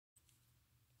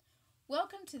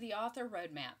Welcome to the Author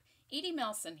Roadmap. Edie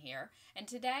Melson here, and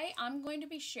today I'm going to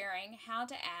be sharing how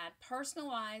to add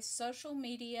personalized social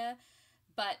media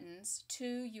buttons to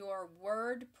your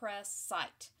WordPress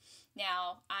site.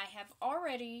 Now, I have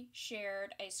already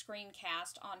shared a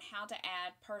screencast on how to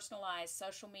add personalized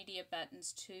social media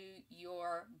buttons to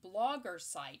your blogger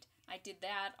site. I did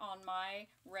that on my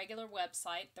regular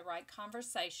website, The Right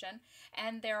Conversation,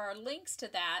 and there are links to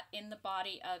that in the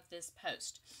body of this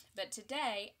post. But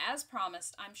today, as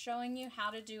promised, I'm showing you how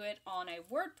to do it on a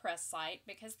WordPress site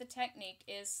because the technique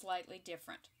is slightly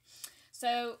different.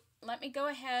 So let me go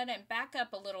ahead and back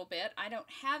up a little bit. I don't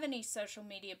have any social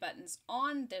media buttons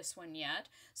on this one yet,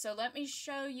 so let me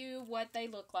show you what they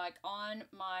look like on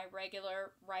my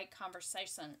regular Right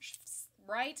Conversation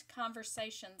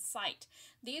site.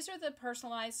 These are the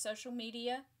personalized social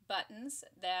media buttons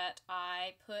that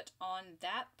I put on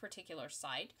that particular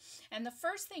site. And the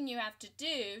first thing you have to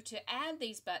do to add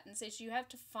these buttons is you have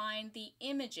to find the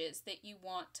images that you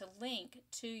want to link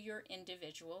to your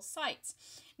individual sites.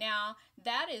 Now,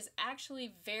 that is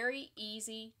actually very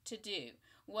easy to do.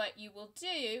 What you will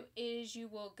do is you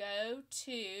will go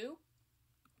to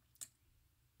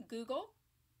Google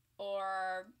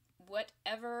or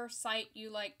whatever site you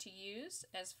like to use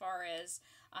as far as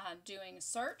doing a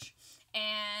search,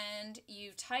 and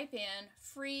you type in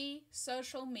free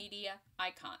social media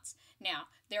icons. Now,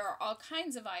 there are all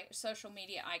kinds of social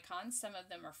media icons. Some of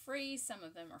them are free, some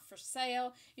of them are for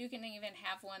sale. You can even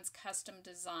have ones custom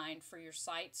designed for your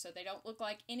site so they don't look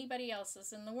like anybody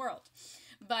else's in the world.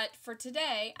 But for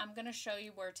today, I'm going to show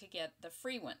you where to get the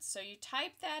free ones. So you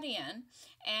type that in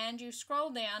and you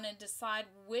scroll down and decide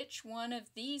which one of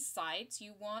these sites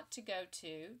you want to go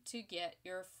to get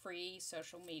your free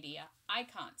social media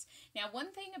icons. Now,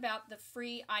 one thing about the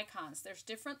free icons, there's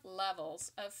different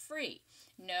levels of free.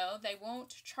 No, they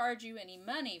won't charge you any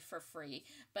money for free,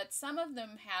 but some of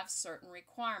them have certain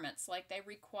requirements, like they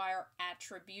require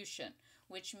attribution,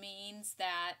 which means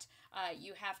that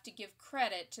you have to give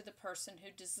credit to the person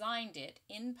who designed it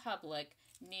in public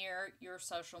near your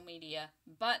social media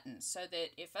buttons so that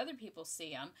if other people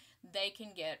see them, they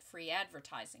can get free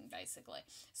advertising, basically.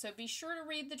 So be sure to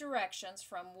read the directions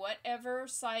from whatever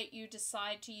site you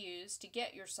decide to use to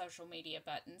get your social media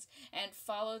buttons and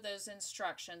follow those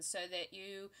instructions so that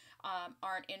you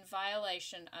aren't in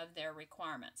violation of their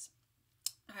requirements.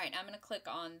 All right, I'm going to click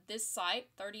on this site,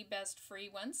 30 best free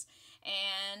ones,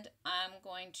 and I'm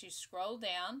going to scroll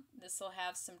down. This will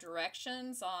have some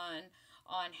directions on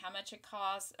how much it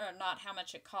costs, or not how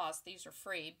much it costs, these are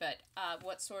free, but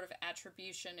what sort of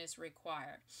attribution is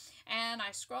required. And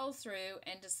I scroll through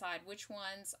and decide which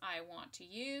ones I want to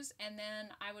use, and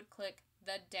then I would click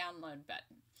the download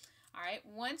button. All right,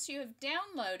 once you have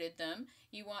downloaded them,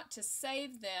 you want to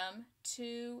save them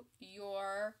to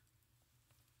your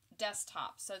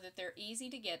desktop so that they're easy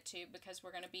to get to because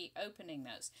we're going to be opening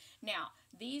those. Now,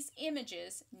 these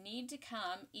images need to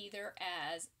come either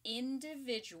as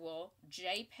individual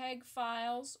JPEG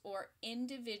files or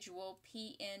individual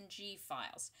PNG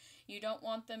files. You don't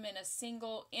want them in a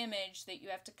single image that you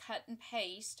have to cut and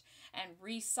paste and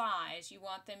resize. You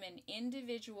want them in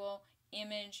individual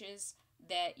images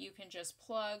that you can just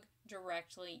plug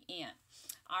directly in.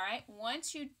 All right,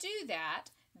 once you do that,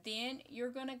 then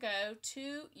you're going to go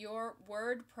to your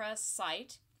WordPress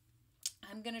site.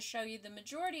 I'm going to show you the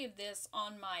majority of this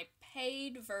on my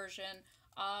paid version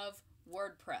of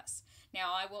WordPress.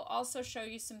 Now, I will also show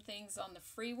you some things on the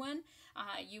free one.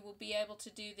 You will be able to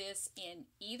do this in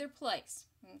either place.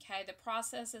 Okay, the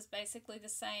process is basically the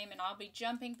same, and I'll be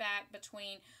jumping back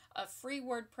between a free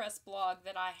WordPress blog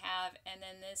that I have and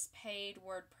then this paid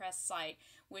WordPress site,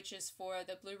 which is for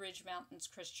the Blue Ridge Mountains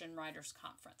Christian Writers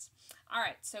Conference. All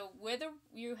right, so whether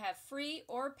you have free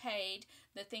or paid,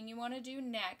 the thing you want to do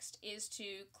next is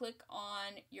to click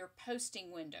on your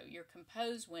posting window, your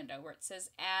compose window, where it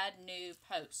says add new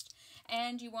post.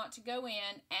 And you want to go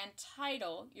in and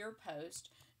title your post,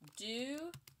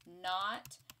 "Do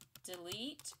Not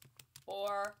Delete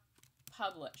or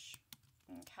Publish."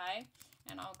 Okay,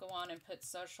 and I'll go on and put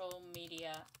social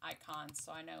media icons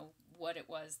so I know what it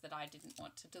was that I didn't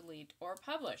want to delete or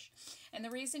publish. And the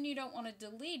reason you don't want to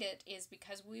delete it is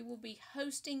because we will be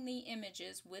hosting the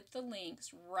images with the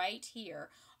links right here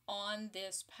on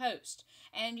this post.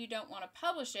 And you don't want to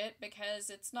publish it because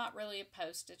it's not really a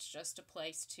post, it's just a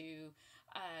place to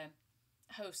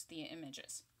host the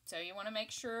images. So you want to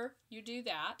make sure you do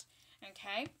that,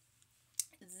 okay?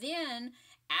 Then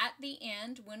at the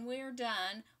end, when we are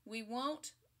done, we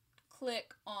won't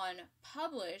click on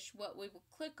publish. What we will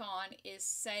click on is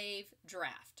save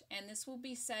draft, and this will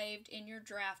be saved in your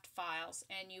draft files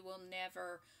and you will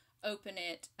never open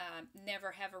it,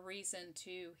 never have a reason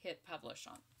to hit publish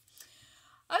on.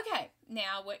 Okay,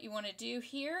 now what you want to do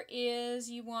here is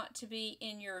you want to be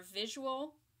in your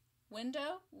visual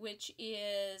window, which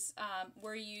is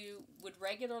where you would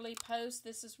regularly post.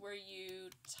 This is where you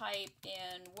type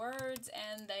in words,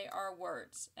 and they are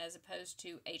words, as opposed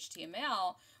to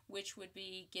HTML, which would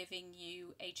be giving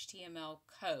you HTML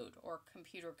code or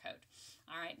computer code.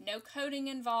 All right, no coding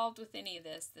involved with any of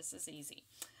this. This is easy.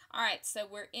 All right, so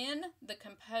we're in the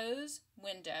Compose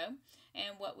window,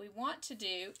 and what we want to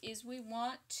do is we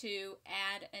want to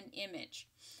add an image.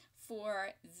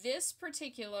 For this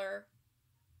particular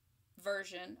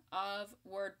version of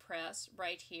WordPress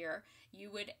right here, you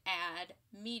would add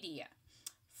media.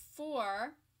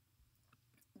 For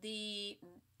the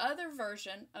other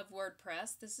version of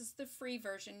WordPress, this is the free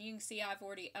version. You can see I've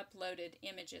already uploaded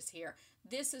images here.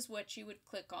 This is what you would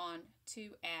click on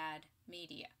to add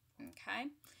media. Okay.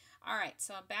 All right,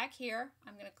 so I'm back here.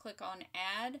 I'm going to click on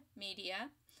Add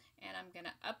Media, and I'm going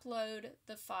to upload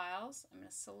the files. I'm going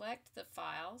to select the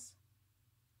files.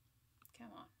 Come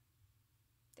on.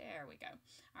 There we go.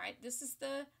 All right, this is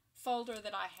the folder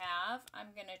that I have. I'm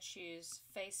going to choose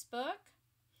Facebook,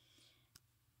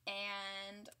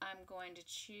 and I'm going to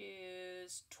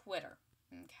choose Twitter.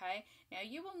 Okay, now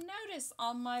you will notice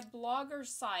on my Blogger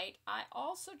site, I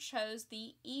also chose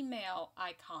the email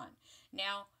icon.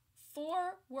 Now,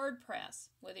 for WordPress,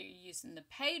 whether you're using the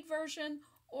paid version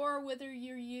or whether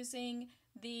you're using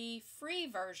the free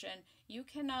version, you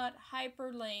cannot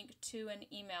hyperlink to an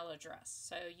email address.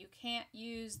 So you can't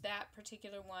use that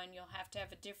particular one. You'll have to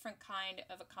have a different kind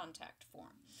of a contact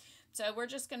form. So we're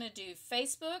just going to do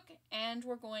Facebook, and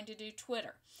we're going to do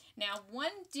Twitter. Now,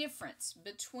 one difference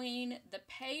between the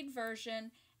paid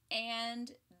version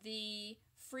and the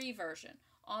free version.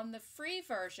 On the free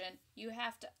version, you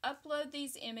have to upload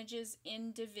these images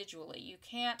individually. You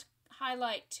can't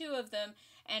highlight two of them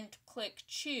and click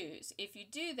choose. If you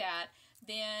do that,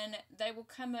 then they will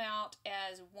come out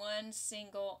as one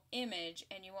single image,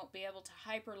 and you won't be able to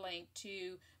hyperlink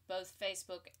to both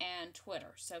Facebook and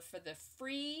Twitter. So for the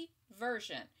free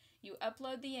version, you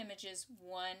upload the images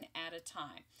one at a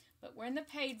time. But we're in the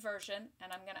paid version,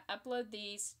 and I'm going to upload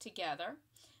these together,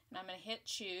 and I'm going to hit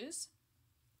choose.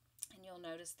 And you'll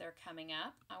notice they're coming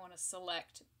up. I want to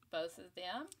select both of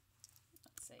them.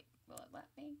 Let's see, will it let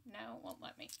me? No, it won't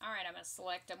let me. All right, I'm going to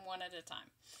select them one at a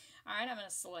time. All right, I'm going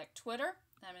to select Twitter.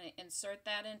 I'm going to insert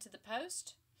that into the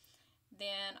post.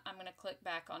 Then I'm going to click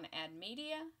back on Add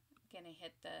Media. I'm going to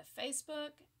hit the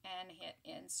Facebook and hit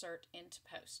Insert into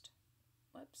Post.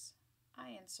 Whoops,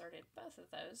 I inserted both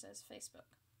of those as Facebook.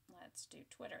 Let's do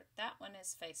Twitter. That one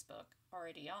is Facebook,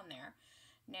 already on there.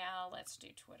 Now let's do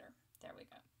Twitter. There we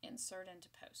go. Insert into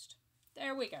post.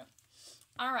 There we go.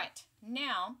 All right.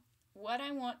 Now, what I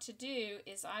want to do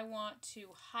is I want to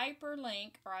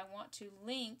hyperlink, or I want to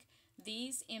link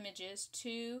these images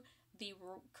to the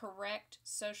correct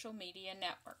social media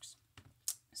networks.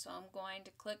 So I'm going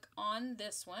to click on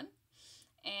this one,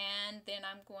 and then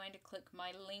I'm going to click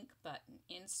my link button.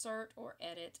 Insert or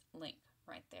edit link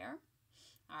right there.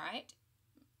 All right.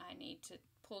 I need to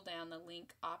pull down the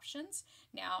link options.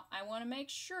 Now I want to make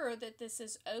sure that this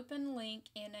is open link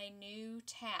in a new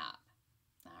tab.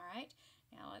 All right,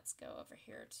 now let's go over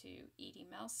here to Edie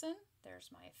Melson. There's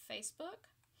my Facebook.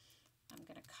 I'm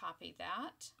going to copy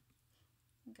that,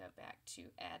 go back to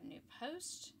add new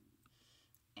post,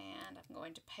 and I'm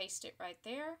going to paste it right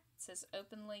there. It says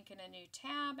open link in a new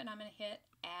tab, and I'm going to hit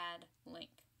add link.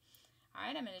 All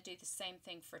right, I'm going to do the same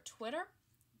thing for Twitter.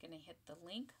 I'm going to hit the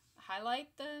link, highlight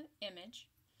the image,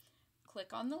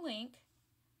 click on the link,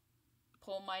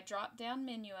 pull my drop down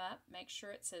menu up, make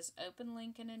sure it says open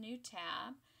link in a new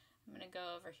tab. I'm going to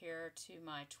go over here to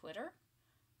my Twitter.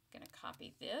 I'm going to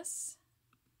copy this,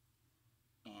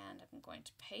 and I'm going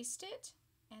to paste it,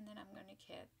 and then I'm going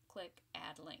to click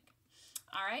add link.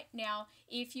 All right, now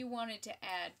if you wanted to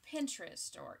add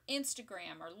Pinterest or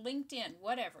Instagram or LinkedIn,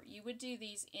 whatever, you would do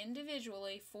these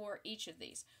individually for each of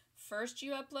these. First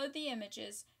you upload the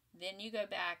images, then you go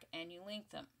back and you link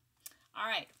them. All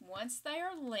right, once they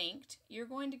are linked, you're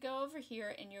going to go over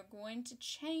here and you're going to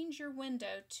change your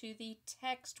window to the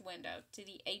text window, to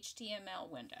the HTML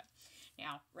window.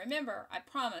 Now, remember, I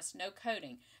promised no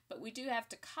coding, but we do have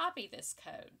to copy this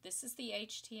code. This is the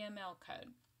HTML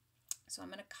code. So I'm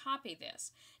going to copy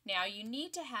this. Now, you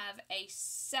need to have a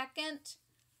second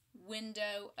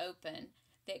window open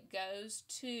that goes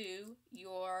to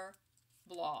your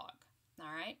blog.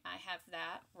 All right, I have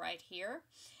that right here.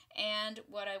 And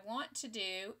what I want to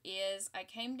do is I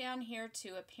came down here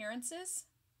to Appearances,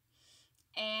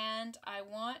 and I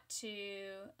want to,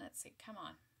 let's see, come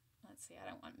on. let's see, I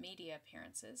don't want media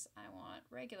appearances. I want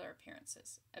regular appearance.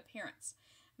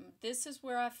 This is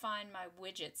where I find my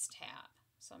widgets tab.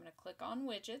 So I'm going to click on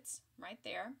widgets right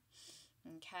there.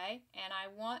 Okay, and I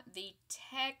want the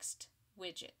text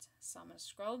widget. So I'm going to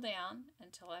scroll down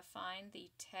until I find the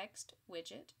text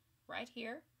widget right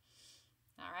here.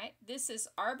 All right, this is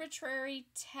arbitrary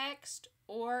text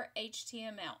or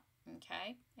HTML.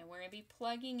 Okay, and we're going to be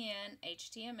plugging in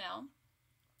HTML,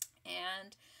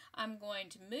 and I'm going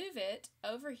to move it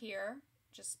over here.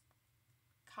 Just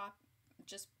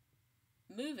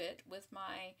move it with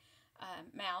my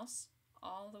mouse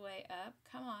all the way up.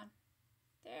 Come on.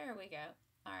 There we go.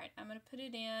 All right, I'm going to put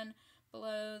it in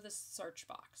below the search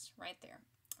box right there.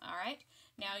 All right,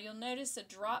 now you'll notice a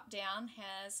drop down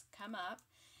has come up,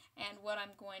 and what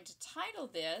I'm going to title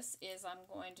this is I'm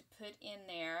going to put in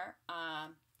there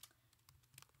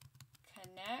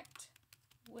connect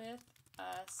with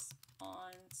us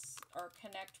on, or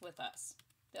connect with us.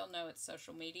 They'll know it's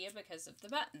social media because of the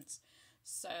buttons.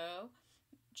 So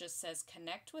just says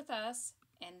connect with us,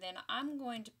 and then I'm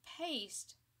going to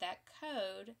paste that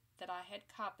code that I had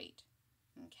copied.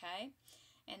 Okay,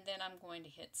 and then I'm going to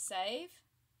hit save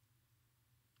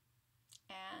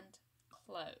and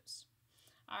close.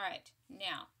 All right,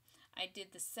 now I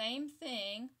did the same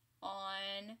thing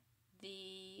on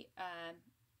the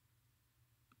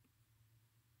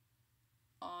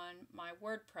on my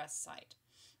WordPress site.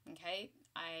 Okay,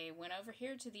 I went over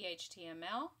here to the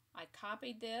HTML, I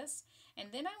copied this, and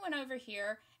then I went over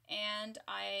here and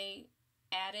I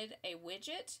added a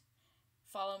widget,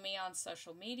 follow me on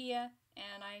social media,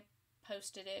 and I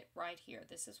posted it right here.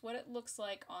 This is what it looks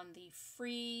like on the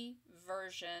free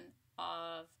version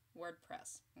of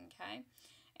WordPress. Okay,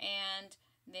 and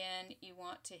then you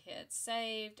want to hit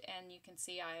saved, and you can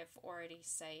see I have already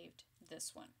saved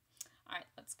this one. All right,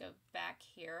 let's go back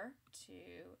here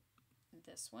to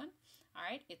this one. All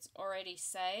right, it's already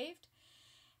saved.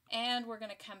 And we're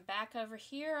going to come back over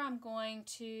here. I'm going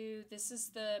to, this is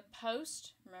the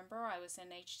post. Remember, I was in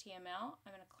HTML.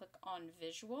 I'm going to click on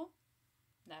visual.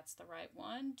 That's the right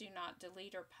one. Do not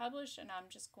delete or publish. And I'm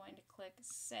just going to click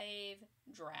save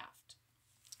draft.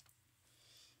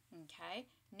 Okay,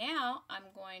 now I'm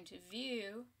going to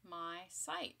view my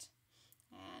site.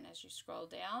 And as you scroll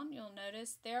down, you'll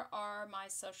notice there are my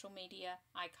social media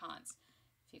icons.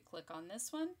 If you click on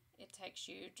this one, it takes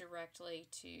you directly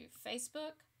to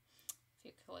Facebook. If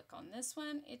you click on this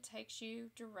one, it takes you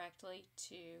directly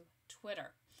to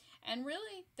Twitter. And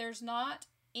really, there's not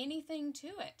anything to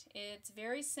it. It's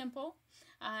very simple.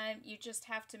 You just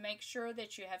have to make sure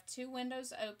that you have two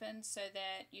windows open so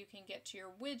that you can get to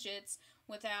your widgets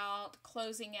without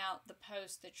closing out the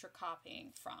post that you're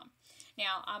copying from.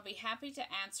 Now, I'll be happy to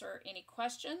answer any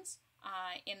questions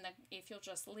if you'll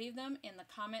just leave them in the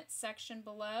comments section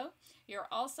below. You're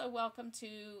also welcome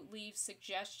to leave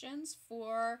suggestions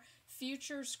for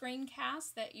future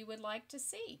screencasts that you would like to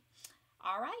see.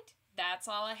 All right, that's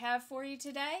all I have for you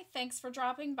today. Thanks for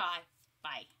dropping by.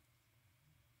 Bye.